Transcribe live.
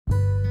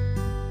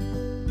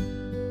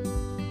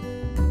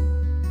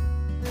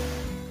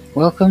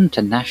Welcome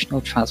to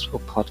National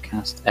Transport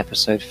Podcast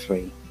Episode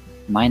 3.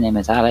 My name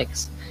is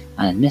Alex,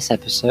 and in this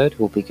episode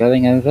we'll be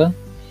going over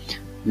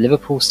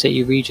Liverpool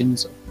City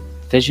Region's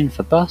vision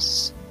for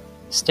bus,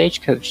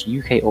 Stagecoach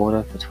UK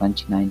order for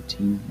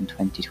 2019 and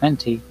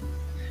 2020,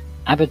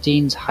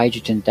 Aberdeen's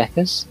hydrogen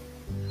deckers,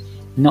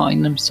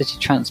 Nottingham City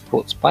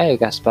Transport's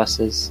biogas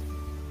buses,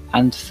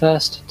 and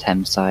First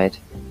Thameside.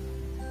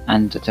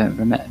 And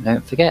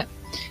don't forget,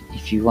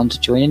 if you want to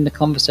join in the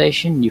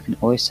conversation, you can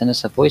always send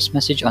us a voice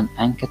message on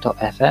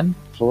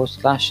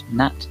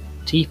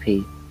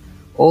anchor.fm/nattp,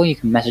 or you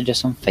can message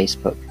us on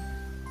Facebook,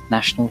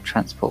 National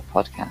Transport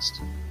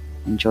Podcast.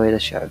 Enjoy the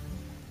show.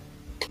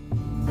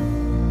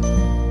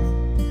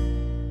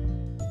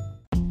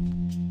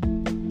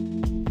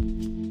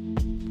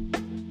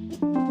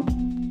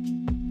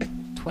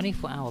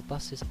 "24-hour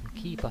buses on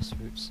key bus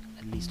routes,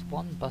 at least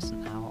one bus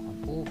an hour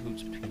on all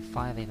routes between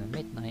 5 am and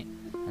midnight,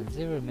 and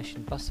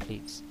zero-emission bus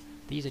fleets.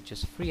 These are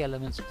just three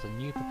elements of the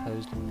new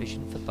proposed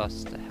vision for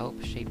bus that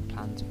help shape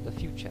plans for the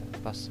future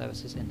of bus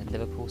services in the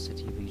Liverpool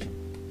City region.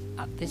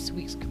 At this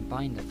week's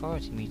Combined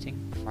Authority meeting,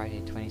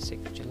 Friday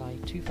 26 July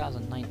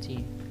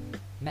 2019,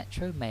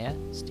 Metro Mayor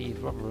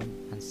Steve Rotherham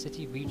and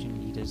City region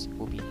leaders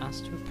will be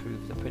asked to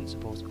approve the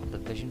principles of the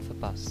vision for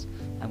bus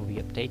and will be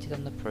updated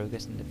on the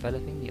progress in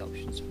developing the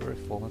options for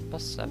reform of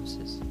bus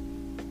services.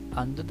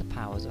 Under the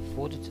powers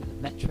afforded to the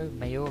Metro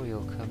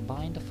Mayoral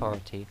Combined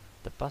Authority,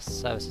 the Bus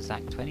Services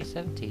Act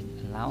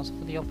 2017 allows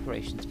for the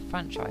operations of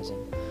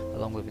franchising,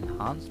 along with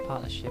enhanced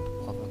partnership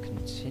of a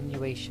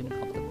continuation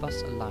of the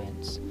Bus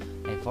Alliance,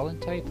 a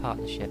voluntary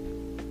partnership.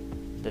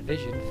 The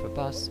vision for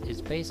bus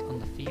is based on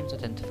the themes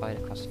identified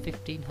across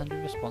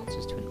 1,500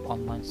 responses to an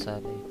online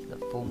survey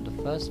that formed the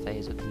first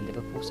phase of the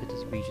Liverpool City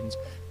region's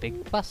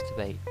Big Bus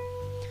Debate,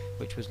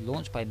 which was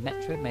launched by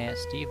Metro Mayor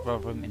Steve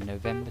Rotherham in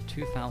November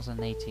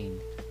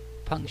 2018.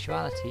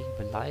 Punctuality,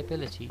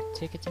 reliability,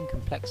 ticketing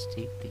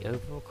complexity, the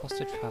overall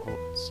cost of travel,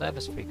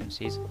 service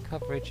frequencies,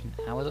 coverage and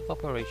hours of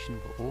operation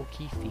were all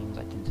key themes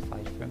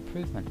identified for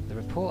improvement. The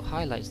report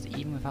highlights that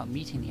even without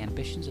meeting the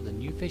ambitions of the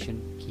new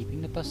vision,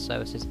 keeping the bus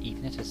services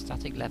even at a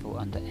static level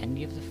under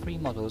any of the three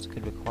models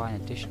could require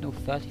an additional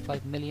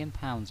 £35 million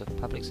of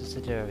public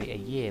subsidiary a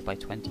year by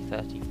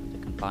 2030 through the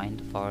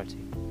combined authority.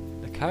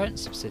 The current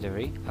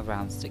subsidiary,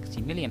 around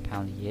 £60 million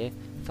a year,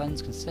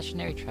 funds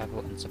concessionary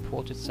travel and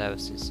supported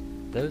services,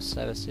 those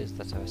services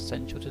that are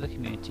essential to the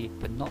community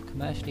but not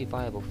commercially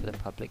viable for the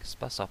public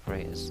bus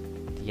operators.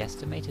 The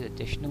estimated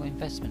additional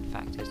investment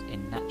factors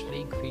in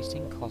naturally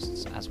increasing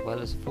costs as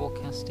well as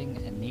forecasting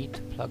a need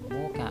to plug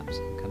more gaps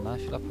in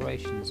commercial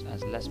operations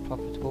as less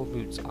profitable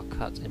routes are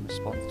cut in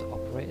response to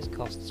operators'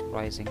 costs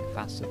rising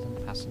faster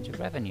than passenger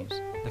revenues.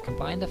 The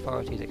combined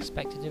authority is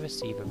expected to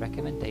receive a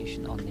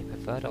recommendation on the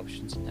preferred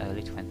options in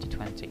early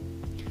 2020.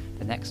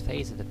 The next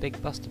phase of the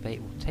Big Bus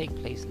Debate will take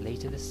place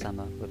later this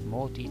summer, with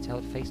more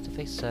detailed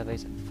face-to-face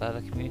surveys and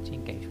further community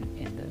engagement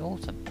in the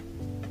autumn.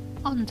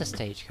 On to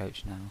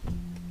Stagecoach now.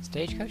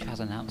 Stagecoach has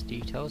announced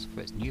details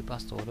for its new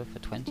bus order for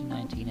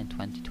 2019 and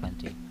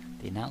 2020.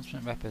 The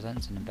announcement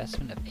represents an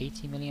investment of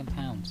 £80 million.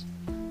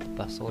 The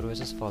bus order is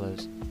as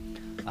follows: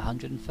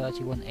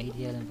 131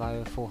 ADL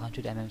Enviro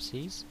 400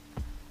 mmcs,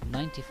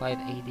 95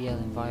 ADL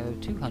Enviro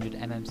 200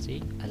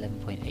 mmc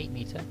 11.8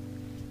 metre,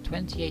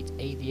 28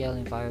 ADL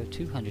Enviro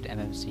 200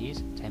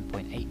 mmcs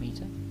 10.8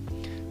 metre,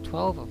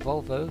 12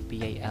 Volvo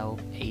BAL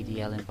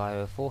ADL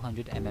Enviro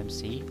 400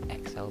 mmc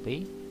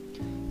XLB,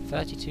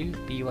 32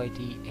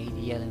 BYD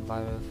ADL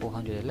Enviro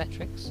 400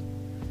 electrics,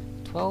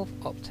 12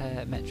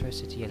 Optare Metro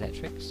City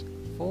electrics,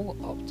 4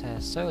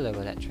 Optare Solo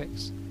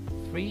electrics,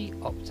 3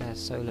 Optare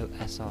Solo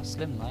SR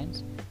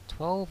Slimlines,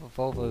 12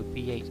 Volvo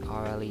B8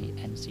 RLE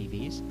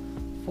NCVs,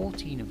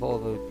 14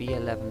 Volvo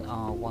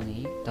B11R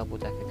 1E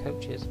double-decker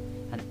coaches,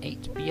 and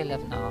 8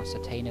 B11R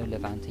Citano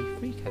Levante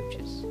free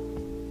coaches.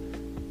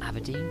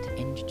 Aberdeen to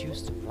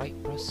introduce the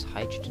Wrightbus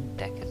hydrogen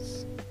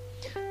deckers.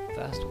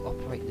 First will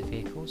operate the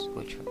vehicles,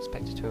 which are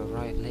expected to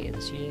arrive later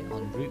this year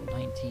on Route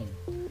 19.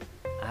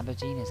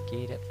 Aberdeen is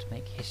geared up to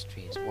make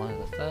history as one of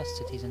the first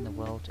cities in the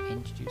world to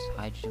introduce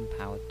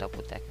hydrogen-powered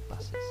double-decker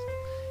buses.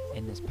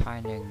 In this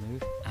pioneering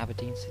move,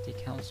 Aberdeen City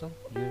Council,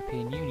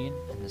 European Union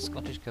and the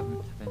Scottish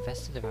Government have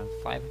invested around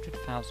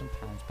 £500,000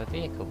 per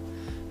vehicle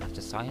after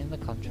signing the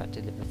contract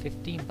to deliver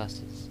 15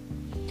 buses.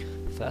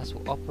 First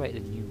will operate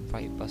the new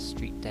Wrightbus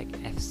Street Deck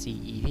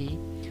FCEV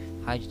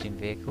hydrogen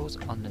vehicles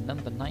on the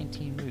number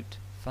 19 route,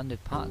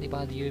 funded partly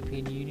by the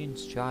European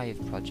Union's DRIVE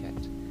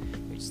project,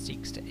 which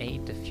seeks to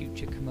aid the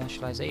future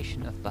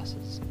commercialisation of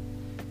buses.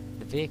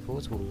 The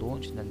vehicles will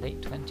launch in the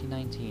late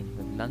 2019,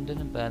 with London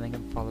and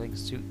Birmingham following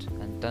suit,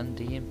 and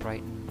Dundee and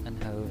Brighton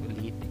and Hove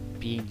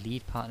being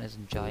lead partners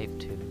in Jive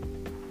 2.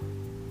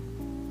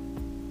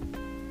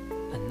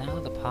 And now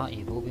the part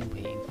you've all been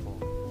waiting for,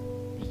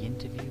 the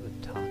interview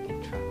with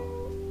Target Travel.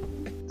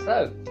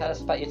 So, tell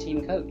us about your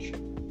team coach.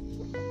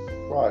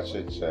 Right, so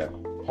it's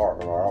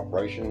part of our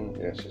operation.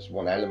 Yes, it's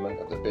one element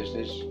of the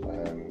business.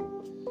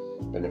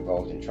 Been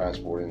involved in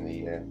transporting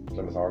the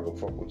Plymouth Argo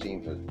football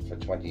team for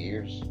 20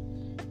 years.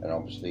 and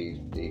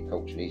obviously the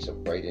coach needs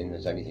upgrading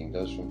as anything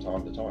does from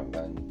time to time.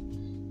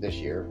 And this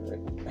year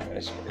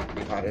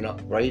we've had an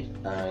upgrade,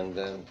 and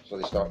so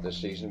they start this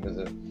season with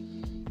a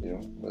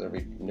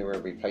newer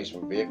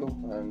replacement vehicle,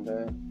 and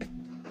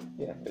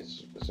yeah,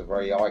 it's a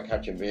very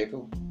eye-catching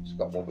vehicle. It's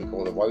got what we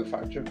call the wow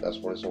factor. That's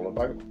what it's all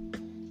about.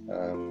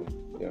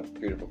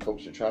 Beautiful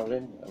coach to travel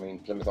in. I mean,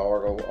 Plymouth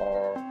Argo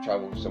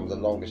travel some of the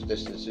longest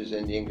distances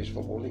in the English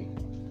Football League,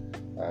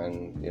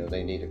 and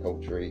they need a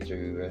coach really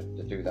to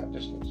do that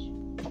distance.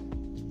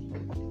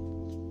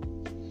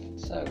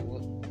 So,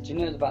 do you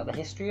know about the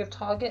history of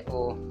Target,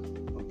 or?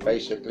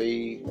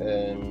 Basically,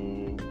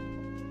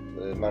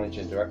 the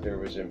managing director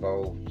was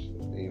involved.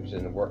 He was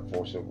in the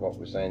workforce of what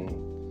was then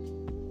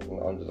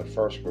under the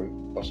First Group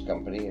bus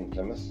company in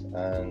Plymouth,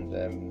 and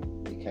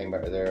he came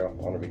out of there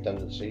on a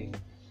redundancy.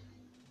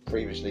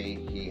 Previously,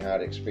 he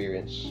had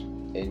experience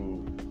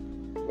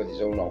with his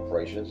own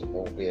operations,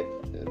 albeit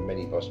a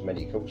minibus,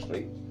 mini-coach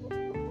fleet.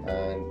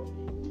 And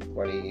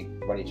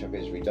when he took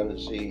his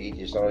redundancy, he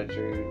decided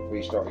to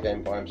restart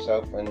again by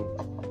himself, and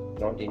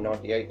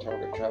 1998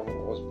 Target Travel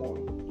was born.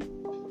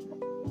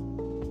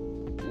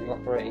 You're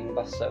operating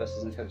bus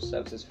services and coach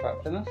services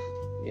throughout Plymouth?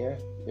 Yeah.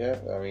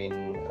 I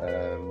mean,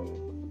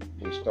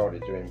 we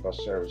started doing bus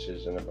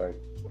services in about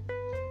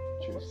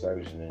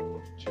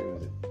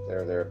 2002,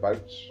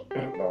 thereabouts,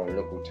 on a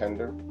local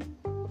tender,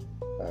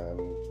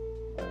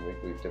 and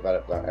we've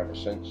developed that ever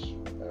since.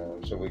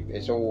 So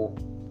it's all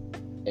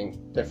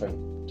in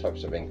different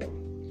types of income.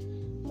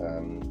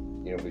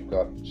 We've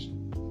got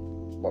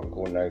what we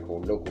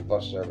call local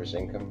bus service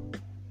income.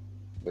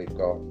 We've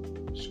got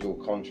school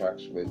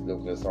contracts with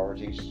local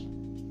authorities.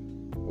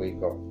 We've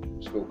got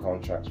school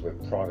contracts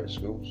with private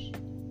schools.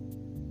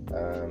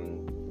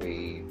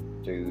 We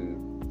do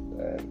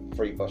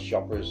free bus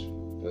shoppers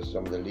for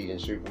some of the leading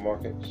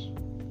supermarkets,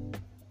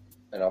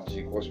 and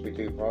obviously, of course, we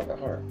do private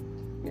hire,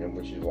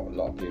 which is what a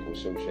lot of people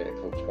associate a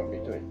coach company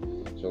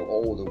doing. So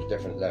all those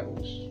different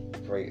levels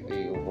create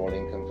the overall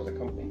income for the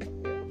company.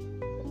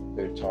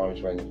 There are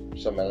times when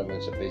some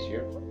elements are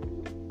busier.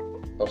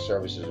 Bus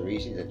services are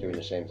easy; they're doing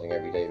the same thing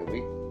every day of the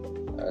week.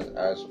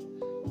 As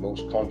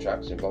most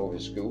contracts involving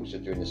schools,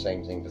 they're doing the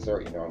same thing for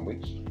 39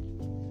 weeks.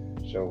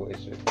 So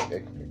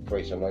it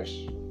creates a nice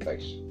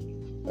base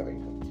of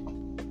income.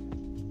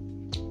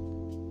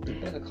 A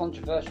bit of a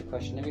controversial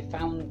question. Have you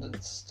found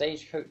that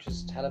Stagecoach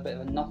had a bit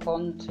of a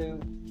knock-on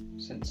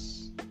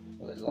since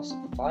it lost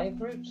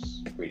 5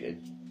 routes? We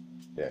did,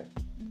 yeah.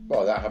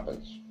 Well, that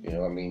happens.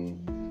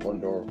 One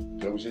door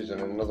closes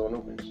and another one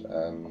opens.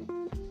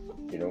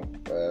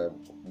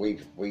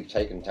 We've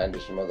taken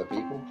tenders from other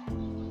people,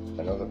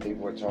 and other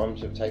people at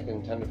times have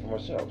taken tender from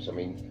ourselves. I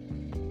mean,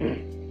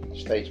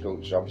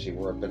 Stagecoach obviously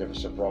were a bit of a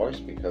surprise,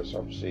 because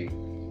obviously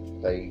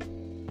they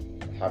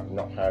have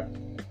not had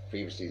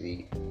previously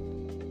the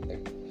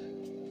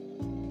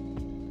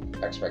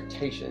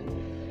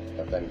expectation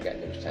of them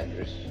getting those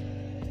tenders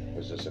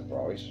was a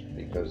surprise,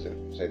 because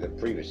the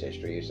previous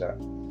history is that,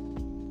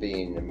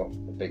 being a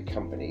big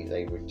company,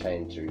 they would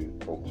tend to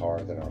go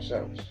higher than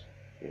ourselves.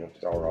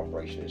 Because our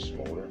operation is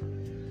smaller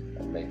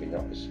and maybe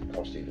not as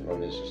costly to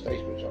run as a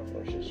Stagecoach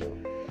operation. So,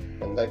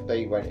 and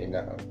they went in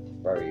that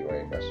very,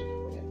 very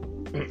aggressively. Yeah.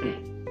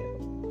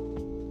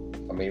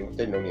 I mean, it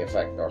didn't only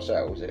affect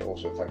ourselves; it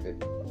also affected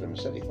Plymouth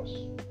City Bus,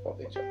 what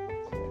they took.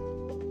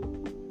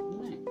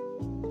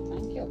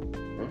 Thank you.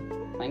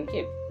 Thank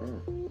you.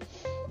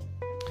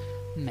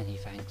 Many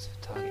thanks for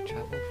Target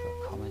Travel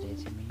for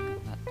accommodating me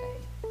on that day.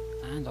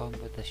 And on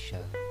with the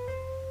show.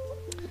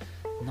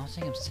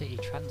 Nottingham City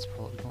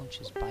Transport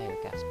launches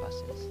biogas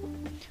buses.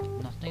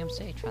 Nottingham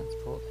City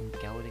Transport and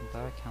Gelding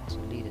Borough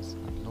Council leaders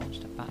have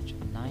launched a batch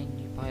of 9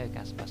 new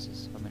biogas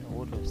buses from an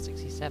order of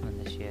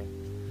 67 this year,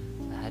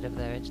 ahead of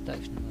their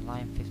introduction on the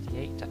Line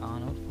 58 to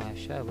Arnold via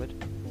Sherwood.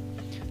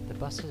 The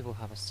buses will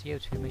have a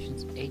CO2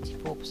 emissions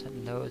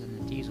 84% lower than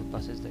the diesel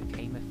buses that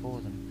came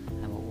before them,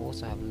 and will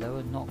also have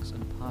lower NOx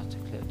and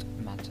particulate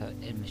matter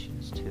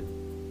emissions too.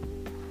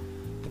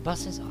 The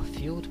buses are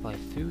fueled by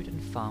food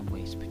and farm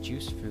waste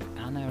produced through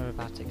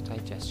anaerobic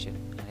digestion,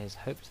 and it is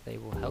hoped they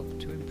will help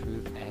to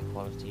improve air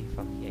quality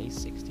from the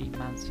A60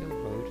 Mansfield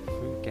Road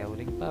through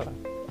Gelding Borough.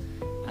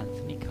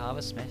 Anthony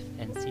Carver-Smith,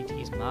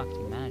 NCT's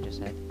marketing manager,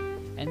 said,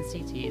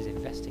 NCT is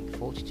investing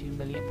 £42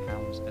 million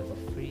over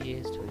 3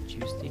 years to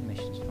reduce the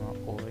emissions from our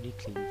already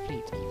clean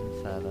fleet even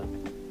further.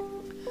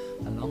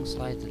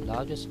 Alongside the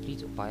largest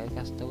fleet of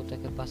biogas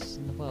double-decker buses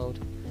in the world,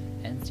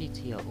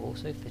 NCT are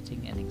also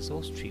fitting an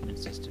exhaust treatment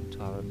system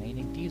to our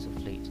remaining diesel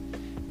fleet,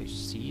 which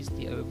sees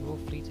the overall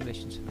fleet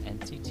emissions from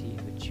NCT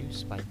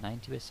reduced by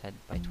 90%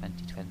 by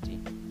 2020.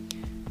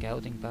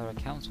 Gelding Borough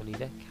Council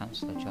leader,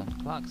 Councillor John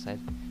Clark,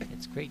 said,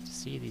 "It's great to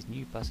see these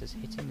new buses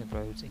hitting the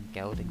roads in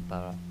Gelding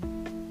Borough.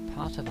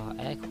 Part of our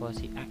air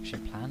quality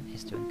action plan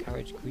is to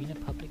encourage greener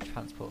public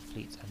transport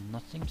fleets, and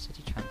Nottingham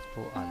City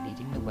Transport are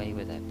leading the way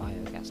with their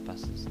biogas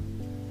buses,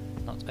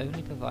 not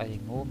only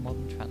providing more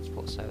modern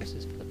transport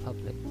services for the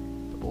public,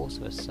 but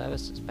also a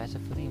service that's better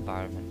for the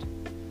environment.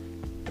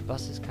 The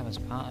buses come as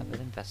part of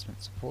an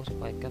investment supported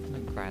by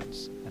government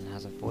grants and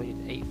has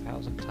avoided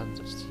 8,000 tonnes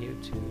of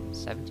CO2 and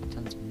 70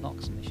 tonnes of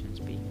NOx emissions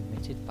being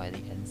emitted by the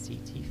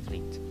NCT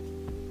fleet.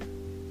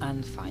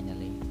 And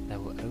finally, there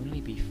will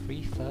only be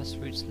 3 first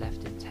routes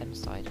left in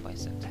Thameside by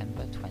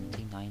September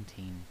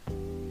 2019.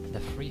 The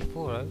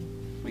 340,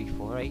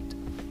 348,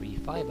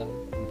 350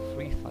 and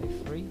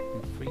 353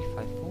 and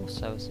 354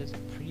 services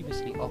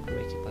previously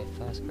operated by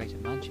First Greater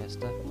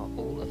Manchester are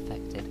all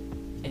affected.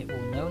 It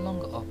will no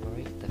longer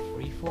operate the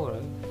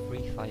 340,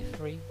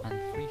 353 and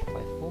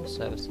 354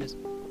 services,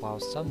 while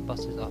some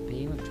buses are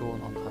being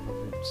withdrawn on other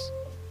routes.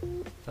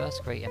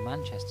 First Greater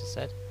Manchester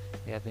said,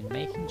 "We have been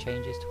making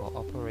changes to our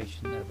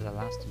operation over the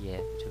last year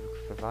to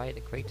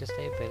provide greater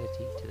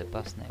stability to the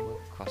bus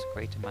network across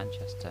Greater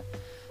Manchester,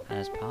 and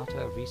as part of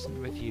a recent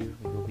review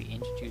we will be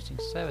introducing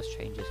service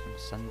changes from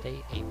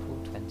Sunday, April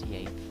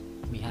 28th.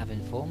 We have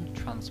informed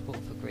Transport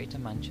for Greater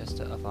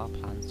Manchester of our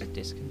plans to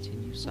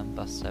discontinue some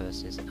bus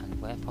services, and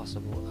where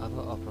possible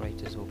other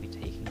operators will be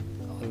taking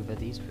over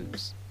these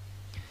routes.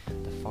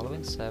 The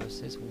following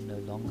services will no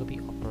longer be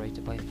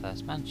operated by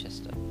First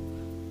Manchester: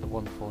 the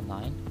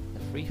 149, the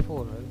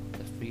 340,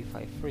 the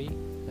 353,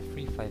 the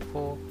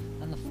 354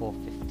 and the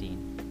 415.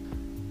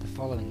 The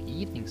following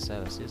evening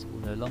services will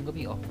no longer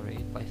be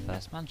operated by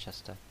First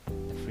Manchester: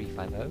 the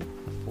 350,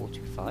 the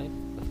 425,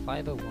 the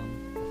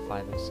 501, the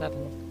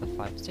 507, the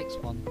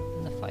 561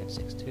 and the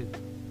 562.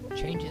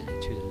 Changes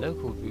to the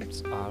local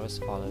routes are as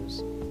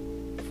follows.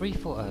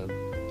 340.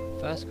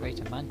 First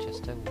Greater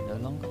Manchester will no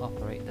longer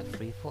operate the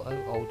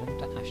 340 Oldham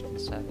to Ashton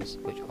service,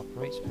 which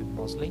operates through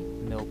Mosley,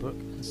 Millbrook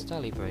and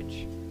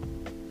Stalybridge.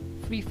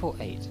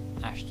 348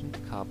 Ashton to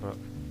Carbrook.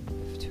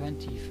 The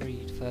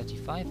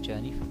 23:35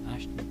 journey from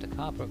Ashton to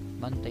Carbrook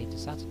Monday to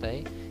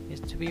Saturday is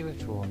to be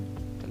withdrawn.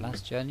 The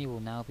last journey will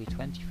now be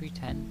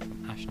 23:10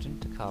 from Ashton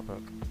to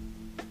Carbrook.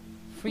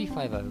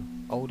 350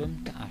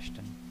 Oldham to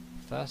Ashton.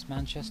 First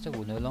Manchester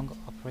will no longer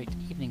operate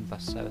evening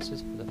bus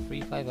services for the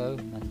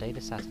 350 Monday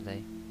to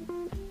Saturday.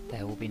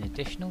 There will be an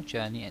additional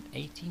journey at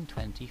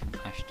 18:20 from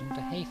Ashton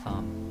to Hay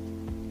Farm.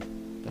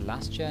 The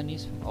last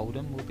journeys from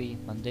Oldham will be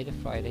Monday to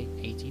Friday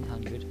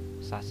 1800,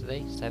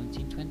 Saturday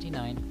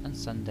 17:29 and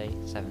Sunday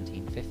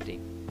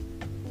 17:50.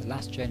 The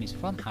last journeys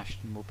from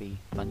Ashton will be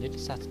Monday to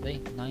Saturday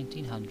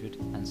 1900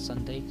 and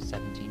Sunday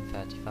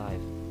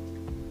 17:35.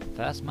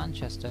 First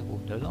Manchester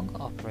will no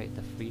longer operate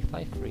the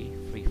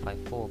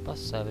 353-354 bus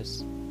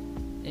service.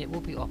 It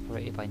will be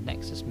operated by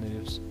Nexus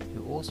Moves,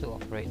 who also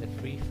operate the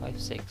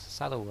 356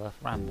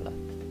 Saddleworth Rambler.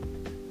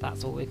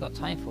 That's all we've got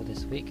time for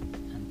this week,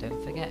 and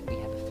don't forget we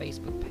have a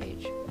Facebook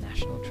page,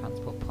 National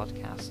Transport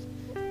Podcast,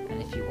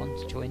 and if you want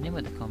to join in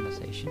with the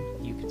conversation,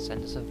 you can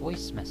send us a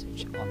voice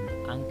message on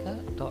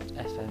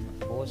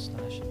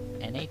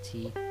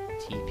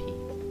anchor.fm/NATTP.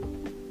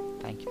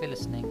 Thank you for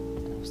listening,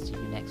 and I'll see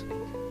you next week.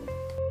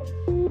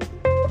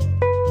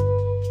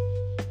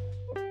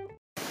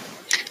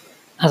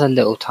 As a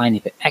little tiny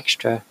bit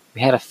extra,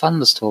 we had a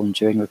thunderstorm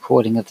during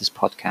recording of this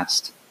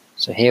podcast,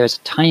 so here is a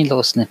tiny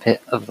little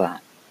snippet of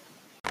that.